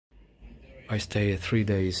I stay 3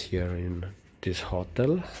 days here in this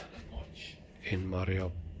hotel in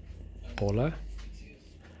Marijampolė,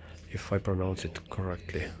 if I pronounce it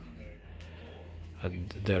correctly.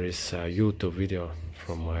 And there is a YouTube video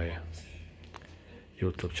from my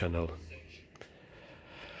YouTube channel.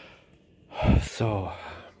 So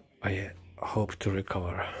I hope to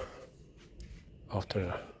recover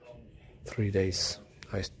after 3 days.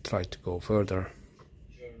 I try to go further.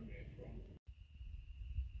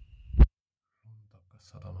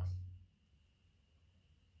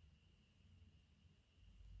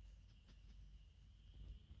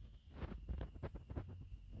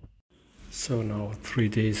 So now 3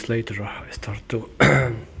 days later I start to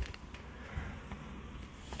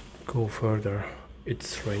go further.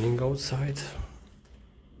 It's raining outside,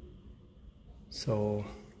 so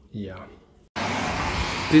yeah,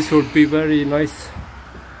 this would be very nice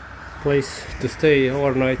place to stay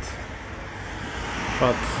overnight,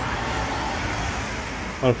 but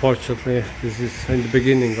unfortunately this is in the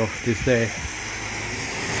beginning of this day,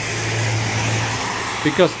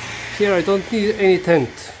 because here I don't need any tent,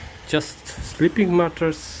 just sleeping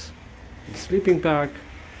mattress, sleeping bag.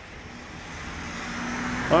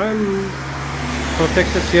 I'm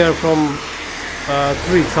protected here from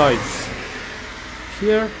 3 sides,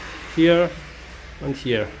 here, here and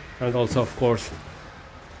here, and also of course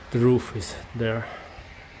the roof is there.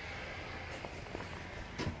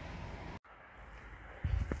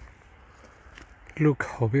 Look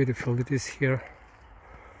how beautiful it is here.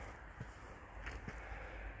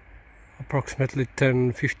 Approximately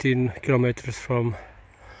 10-15 kilometers from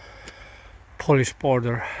Polish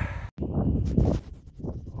border.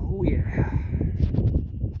 Oh yeah.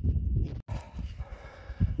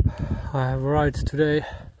 I have arrived today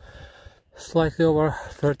slightly over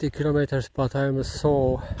 30 kilometers, but I'm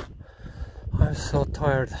so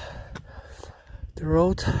tired. The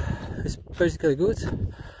road is basically good,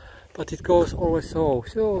 but it goes always so.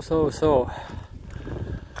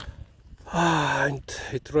 And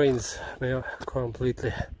it rains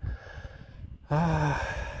completely.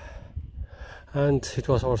 And it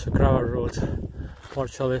was also gravel road.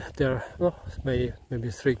 Partially there, maybe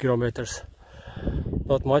 3 kilometers.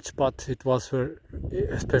 Not much, but it was very,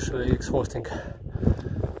 especially exhausting.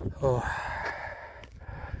 Oh,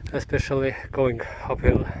 especially going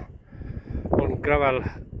uphill on gravel,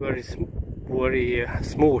 very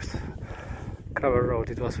smooth gravel road.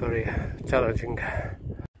 It was very challenging.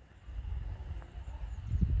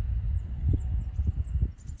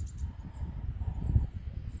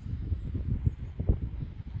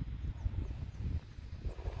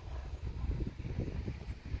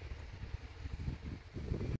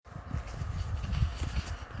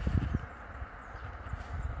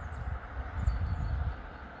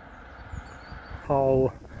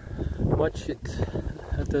 How much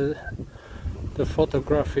the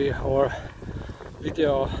photography or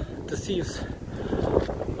video deceives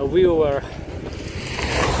a viewer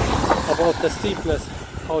about the steepness,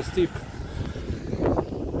 how steep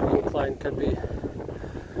the incline can be.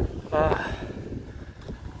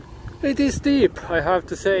 It is steep, I have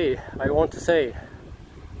to say, I want to say.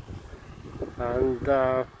 And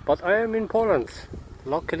but I am in Poland,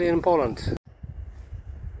 luckily in Poland.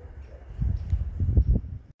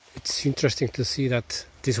 It's interesting to see that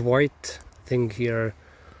this white thing here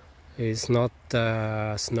is not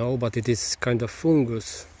snow, but it is kind of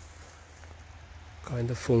fungus,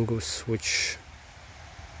 which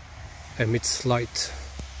emits light,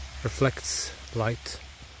 reflects light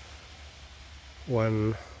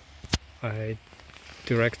when I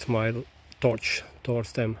direct my torch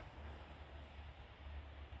towards them.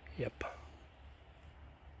 Yep.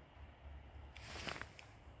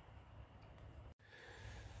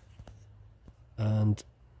 And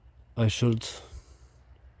I should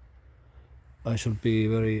be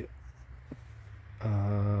very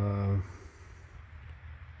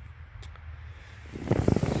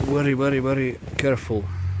very careful,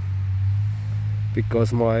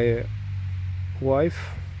 because my wife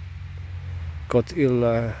got ill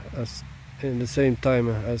in the same time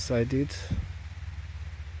as I did.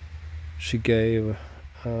 She gave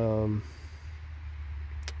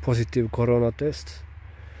positive corona test.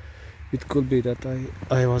 It could be that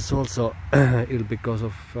I was also ill because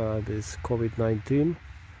of this COVID-19,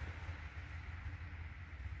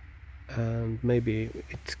 and maybe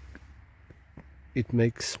it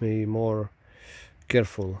makes me more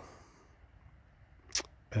careful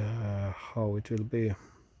how it will be.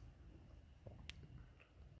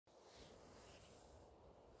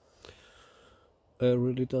 I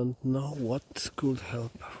really don't know what could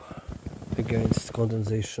help against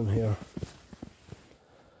condensation here.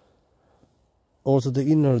 Also, the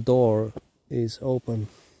inner door is open.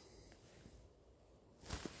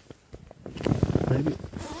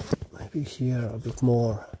 Maybe here a bit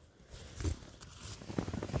more.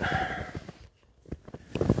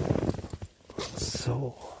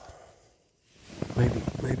 So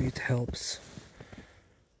maybe it helps.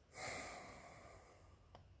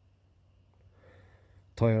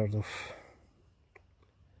 Tired of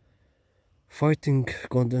fighting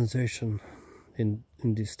condensation in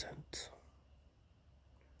this tent,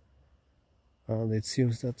 and it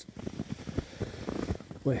seems that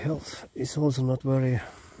my health is also not very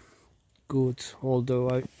good, although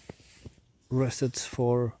I rested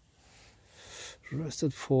for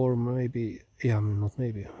maybe, yeah, not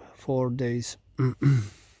maybe, 4 days.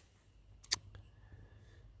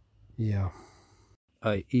 Yeah,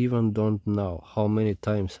 I even don't know how many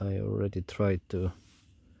times I already tried to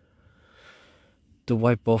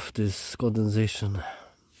wipe off this condensation,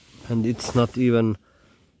 and it's not even,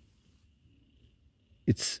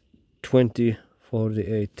 it's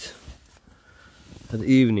 20:48 at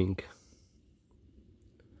evening.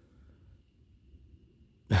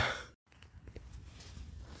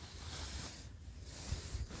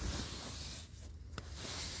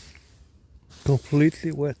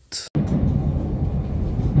 Completely wet.